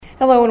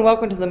Hello and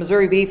welcome to the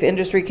Missouri Beef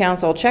Industry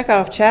Council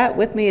Checkoff Chat.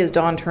 With me is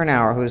Dawn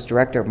Thurnau, who is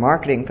Director of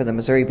Marketing for the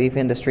Missouri Beef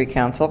Industry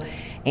Council.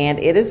 And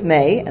it is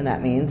May, and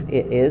that means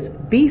it is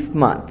Beef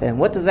Month. And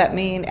what does that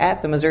mean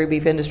at the Missouri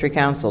Beef Industry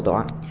Council,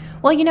 Dawn?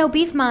 Well, you know,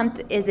 Beef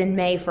Month is in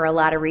May for a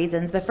lot of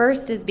reasons. The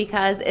first is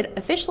because it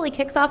officially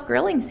kicks off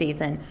grilling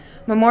season.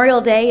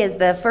 Memorial Day is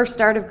the first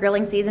start of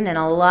grilling season in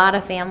a lot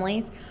of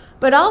families.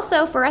 But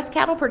also, for us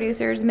cattle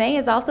producers, May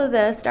is also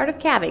the start of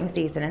calving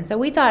season. And so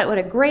we thought it was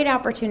a great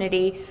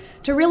opportunity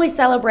to really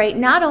celebrate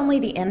not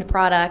only the end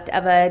product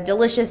of a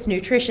delicious,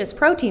 nutritious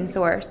protein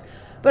source,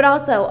 but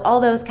also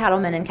all those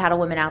cattlemen and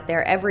cattlewomen out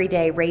there every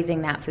day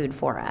raising that food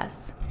for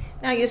us.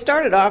 Now, you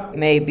started off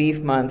May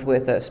Beef Month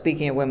with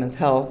Speaking of Women's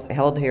Health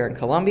held here in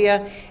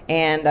Columbia,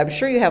 and I'm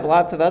sure you have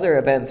lots of other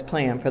events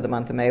planned for the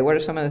month of May. What are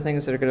some of the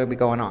things that are going to be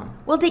going on?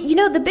 Well, you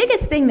know, the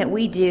biggest thing that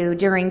we do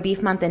during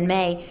Beef Month in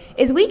May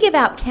is we give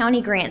out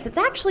county grants. It's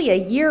actually a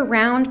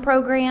year-round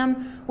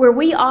program where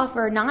we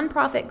offer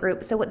nonprofit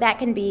groups, so that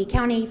can be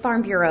county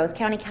farm bureaus,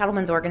 county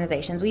cattlemen's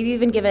organizations. We've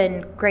even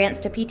given grants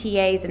to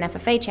PTAs and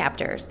FFA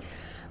chapters.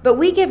 But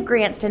we give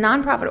grants to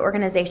nonprofit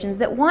organizations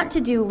that want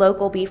to do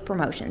local beef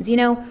promotions. You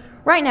know,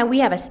 right now we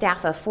have a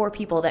staff of 4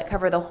 people that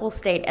cover the whole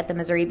state at the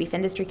Missouri Beef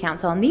Industry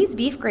Council, and these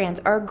beef grants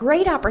are a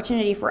great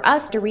opportunity for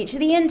us to reach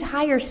the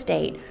entire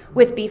state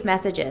with beef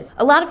messages.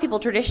 A lot of people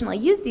traditionally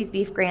use these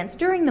beef grants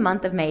during the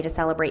month of May to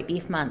celebrate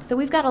Beef Month. So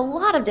we've got a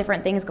lot of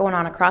different things going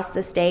on across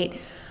the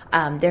state.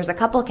 There's a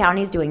couple of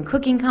counties doing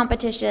cooking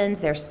competitions.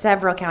 There's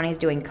several counties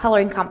doing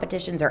coloring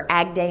competitions or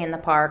Ag Day in the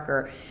park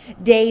or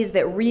days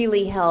that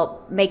really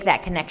help make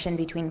that connection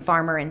between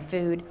farmer and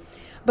food.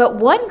 But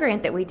one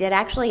grant that we did,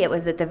 actually, it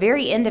was at the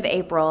very end of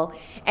April,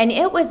 and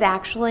it was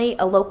actually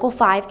a local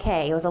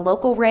 5K. It was a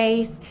local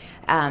race.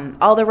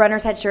 All the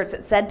runners had shirts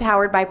that said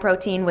 "Powered by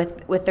Protein"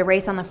 with the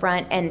race on the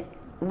front, and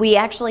we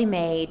actually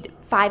made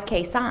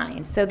 5K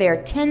signs. So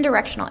they're 10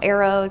 directional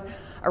arrows,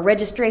 a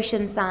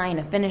registration sign,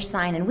 a finish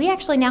sign, and we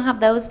actually now have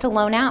those to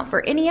loan out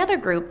for any other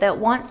group that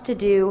wants to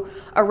do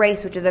a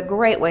race, which is a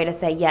great way to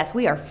say, yes,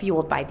 we are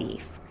fueled by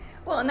beef.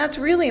 Well, and that's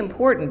really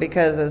important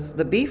because as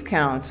the Beef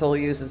Council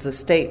uses the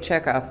state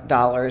checkoff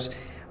dollars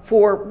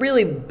for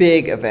really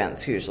big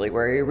events usually,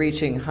 where you're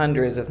reaching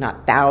hundreds, if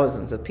not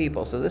thousands of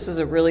people. So this is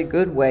a really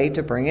good way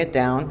to bring it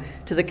down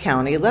to the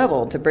county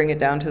level, to bring it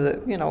down to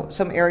the,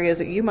 some areas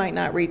that you might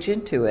not reach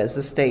into as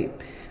the state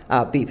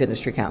Beef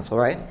Industry Council,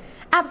 right?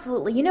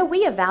 Absolutely. You know,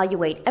 we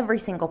evaluate every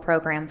single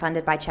program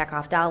funded by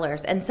checkoff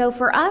dollars. And so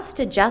for us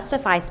to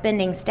justify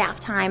spending staff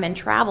time and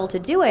travel to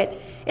do it,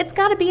 it's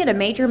got to be in a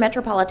major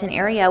metropolitan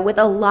area with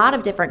a lot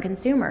of different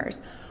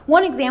consumers.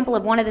 One example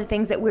of one of the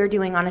things that we're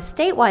doing on a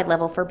statewide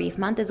level for Beef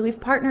Month is we've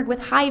partnered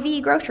with Hy-Vee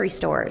grocery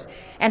stores.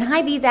 And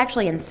Hy-Vee is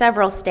actually in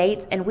several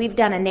states, and we've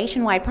done a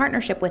nationwide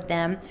partnership with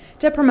them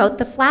to promote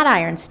the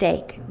Flatiron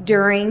Steak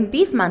during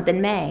Beef Month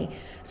in May.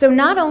 So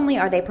not only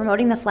are they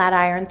promoting the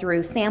Flatiron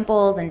through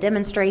samples and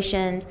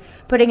demonstrations,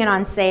 putting it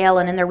on sale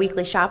and in their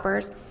weekly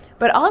shoppers,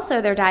 but also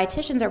their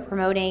dietitians are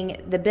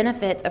promoting the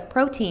benefits of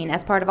protein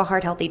as part of a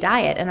heart-healthy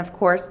diet. And of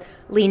course,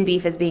 lean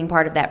beef is being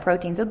part of that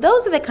protein. So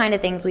those are the kind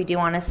of things we do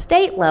on a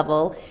state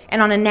level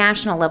and on a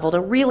national level to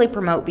really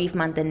promote Beef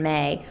Month in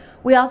May.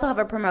 We also have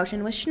a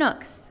promotion with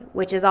Schnucks,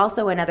 which is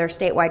also another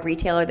statewide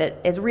retailer that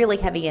is really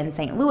heavy in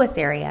St. Louis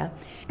area.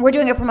 We're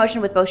doing a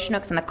promotion with both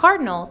Schnucks and the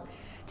Cardinals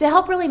to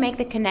help really make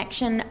the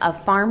connection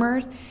of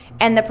farmers.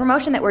 And the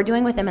promotion that we're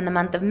doing with them in the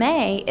month of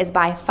May is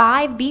buy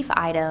 5 beef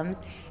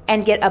items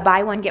and get a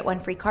buy one, get one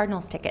free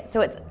Cardinals ticket.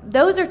 So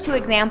those are 2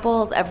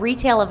 examples of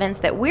retail events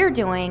that we're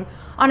doing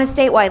on a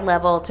statewide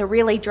level to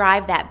really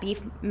drive that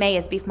May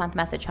is Beef Month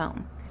message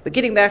home. But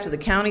getting back to the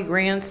county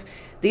grants,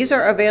 these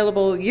are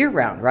available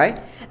year-round,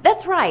 right?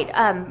 That's right.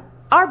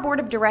 Our board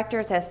of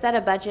directors has set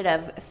a budget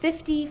of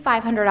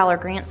 $5,500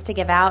 grants to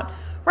give out.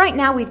 Right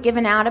now, we've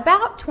given out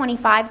about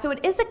 25, so it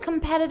is a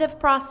competitive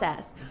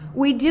process.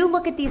 We do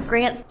look at these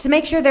grants to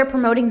make sure they're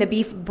promoting the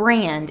beef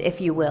brand, if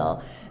you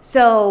will.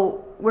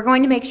 So we're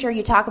going to make sure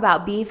you talk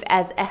about beef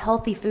as a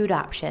healthy food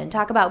option,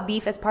 talk about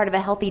beef as part of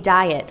a healthy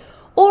diet,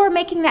 or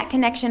making that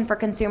connection for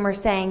consumers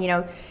saying,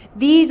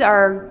 these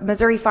are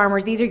Missouri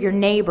farmers, these are your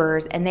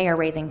neighbors, and they are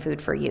raising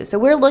food for you. So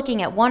we're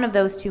looking at one of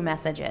those 2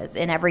 messages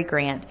in every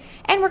grant,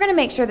 and we're going to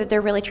make sure that they're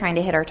really trying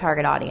to hit our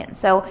target audience.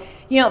 So,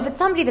 if it's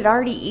somebody that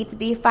already eats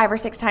beef 5 or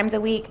 6 times a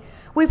week,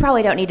 we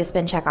probably don't need to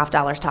spend checkoff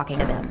dollars talking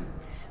to them.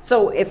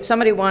 So if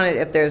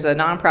there's a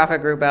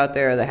nonprofit group out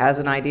there that has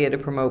an idea to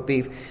promote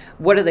beef,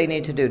 what do they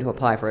need to do to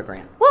apply for a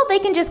grant? Well, they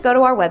can just go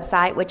to our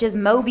website, which is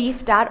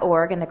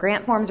mobeef.org, and the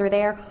grant forms are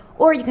there.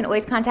 Or you can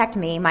always contact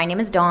me. My name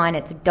is Dawn.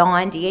 It's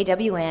Dawn,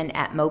 D-A-W-N,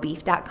 at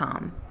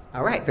mobeef.com.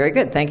 All right, very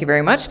good. Thank you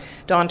very much.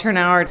 Dawn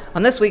Thurnau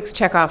on this week's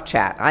Checkoff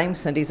Chat. I'm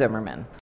Cindy Zimmerman.